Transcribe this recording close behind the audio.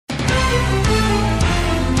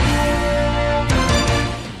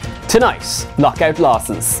Tonight, lockout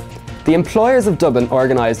losses. The employers of Dublin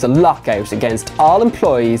organised a lockout against all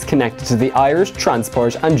employees connected to the Irish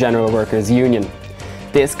Transport and General Workers Union.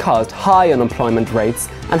 This caused high unemployment rates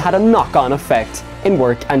and had a knock-on effect in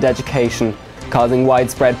work and education, causing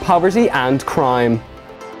widespread poverty and crime.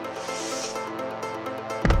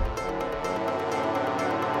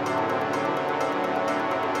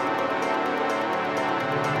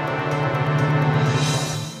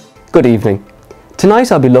 Good evening.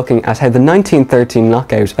 Tonight I'll be looking at how the 1913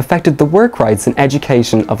 lockout affected the work rights and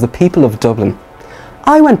education of the people of Dublin.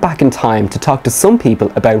 I went back in time to talk to some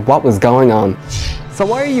people about what was going on. So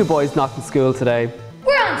why are you boys not in school today?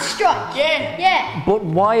 We're on strike! Yeah! But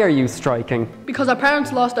why are you striking? Because our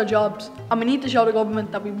parents lost their jobs and we need to show the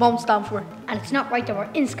government that we won't stand for it. And it's not right that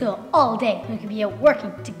we're in school all day when we could be out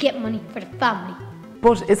working to get money for the family.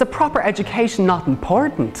 But is a proper education not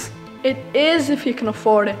important? It is if you can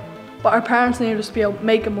afford it, but our parents need us to be out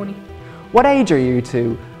making money. What age are you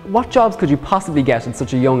two? What jobs could you possibly get at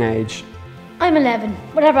such a young age? I'm 11.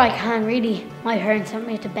 Whatever I can, really. My parents want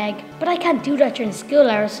me to beg, but I can't do that during school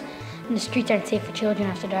hours, and the streets aren't safe for children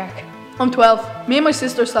after dark. I'm 12. Me and my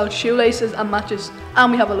sister sell shoelaces and matches,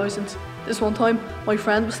 and we have a licence. This one time, my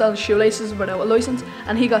friend was selling shoelaces without a licence,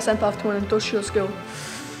 and he got sent off to an industrial school.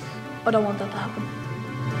 I don't want that to happen.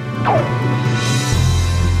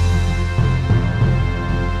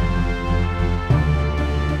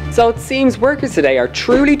 So it seems workers today are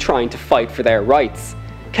truly trying to fight for their rights.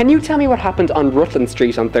 Can you tell me what happened on Rutland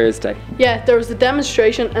Street on Thursday? Yeah, there was a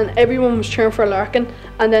demonstration and everyone was cheering for Larkin,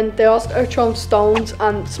 and then they all started throwing stones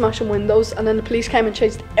and smashing windows, and then the police came and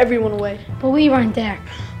chased everyone away. But we weren't there.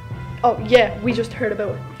 Oh yeah, we just heard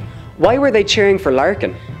about it. Why were they cheering for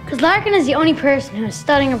Larkin? Because Larkin is the only person who is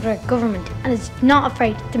standing up for the government and is not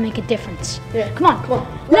afraid to make a difference. Yeah. Come on.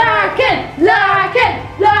 Larkin!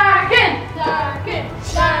 Larkin! Larkin! Larkin!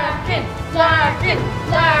 Larkin! Larkin!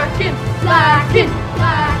 Larkin! Larkin!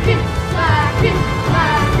 Larkin! Larkin!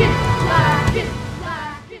 Larkin! Larkin!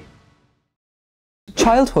 Larkin!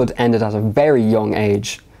 Childhood ended at a very young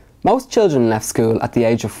age. Most children left school at the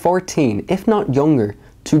age of 14, if not younger,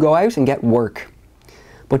 to go out and get work.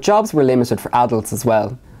 But jobs were limited for adults as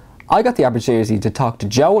well. I got the opportunity to talk to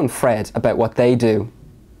Joe and Fred about what they do.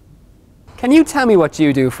 Can you tell me what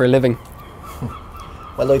you do for a living?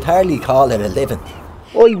 Well, I'd hardly call it a living.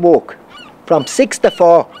 I work from 6 to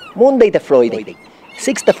 4, Monday to Friday,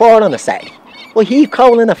 6 to 4 on a Saturday. I heave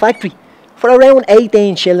coal in a factory for around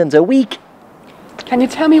 18 shillings a week. Can you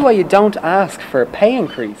tell me why you don't ask for a pay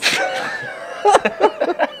increase?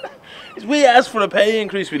 If we ask for a pay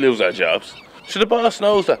increase, we lose our jobs. So the boss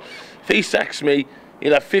knows that if he sacks me,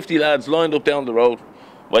 he'll have 50 lads lined up down the road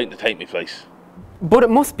waiting to take me place. But it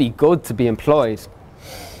must be good to be employed.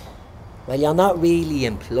 Well, you're not really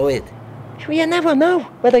employed. Sure, you never know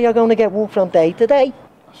whether you're going to get work from day to day.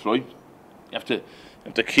 That's right. You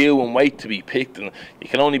have to queue and wait to be picked, and you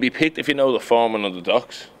can only be picked if you know the foreman on the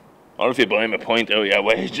docks, or if you buy him a pint out of your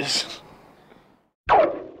wages.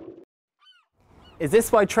 Is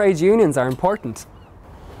this why trade unions are important?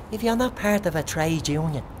 If you're not part of a trade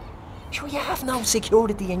union, sure, you have no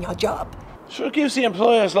security in your job. Sure, it gives the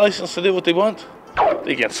employers license to do what they want.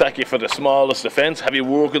 They can sack you for the smallest offence, have you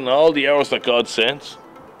working all the hours that God sends.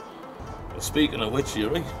 Speaking of which, you're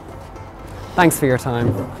right. Thanks for your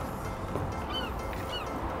time.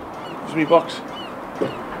 Here's me box.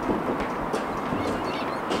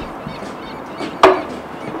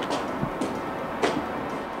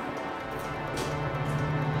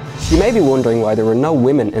 You may be wondering why there were no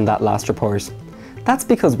women in that last report. That's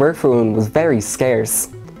because work for women was very scarce.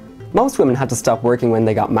 Most women had to stop working when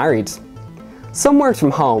they got married. Some worked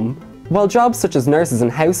from home, while jobs such as nurses and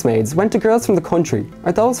housemaids went to girls from the country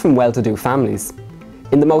or those from well-to-do families.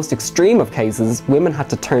 In the most extreme of cases, women had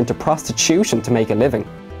to turn to prostitution to make a living.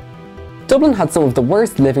 Dublin had some of the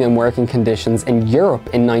worst living and working conditions in Europe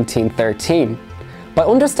in 1913. By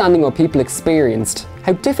understanding what people experienced,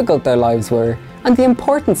 how difficult their lives were, and the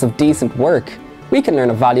importance of decent work, we can learn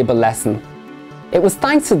a valuable lesson. It was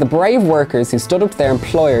thanks to the brave workers who stood up to their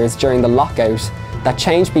employers during the lockout that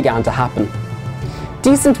change began to happen.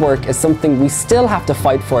 Decent work is something we still have to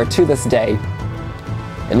fight for to this day.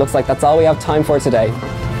 It looks like that's all we have time for today.